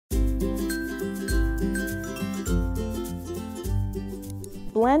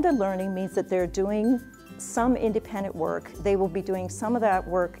Blended learning means that they're doing some independent work. They will be doing some of that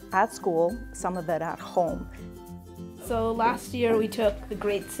work at school, some of it at home. So last year we took the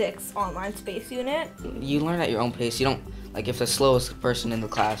grade 6 online space unit. You learn at your own pace. You don't, like, if the slowest person in the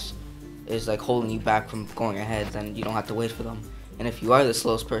class is like holding you back from going ahead, then you don't have to wait for them. And if you are the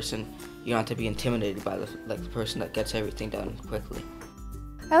slowest person, you don't have to be intimidated by the person that gets everything done quickly.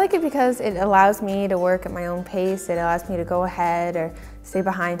 I like it because it allows me to work at my own pace. It allows me to go ahead or stay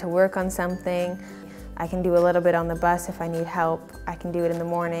behind to work on something. I can do a little bit on the bus if I need help. I can do it in the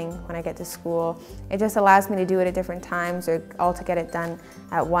morning when I get to school. It just allows me to do it at different times or all to get it done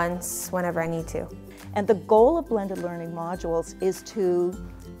at once whenever I need to. And the goal of blended learning modules is to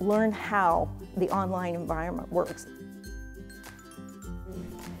learn how the online environment works.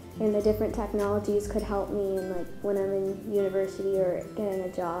 And the different technologies could help me in, like, when I'm in university or getting a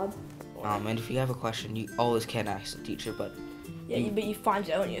job. And if you have a question, you always can ask the teacher, but you find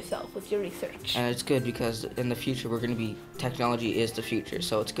it out yourself with your research. And it's good because in the future technology is the future,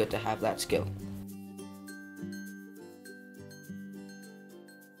 so it's good to have that skill.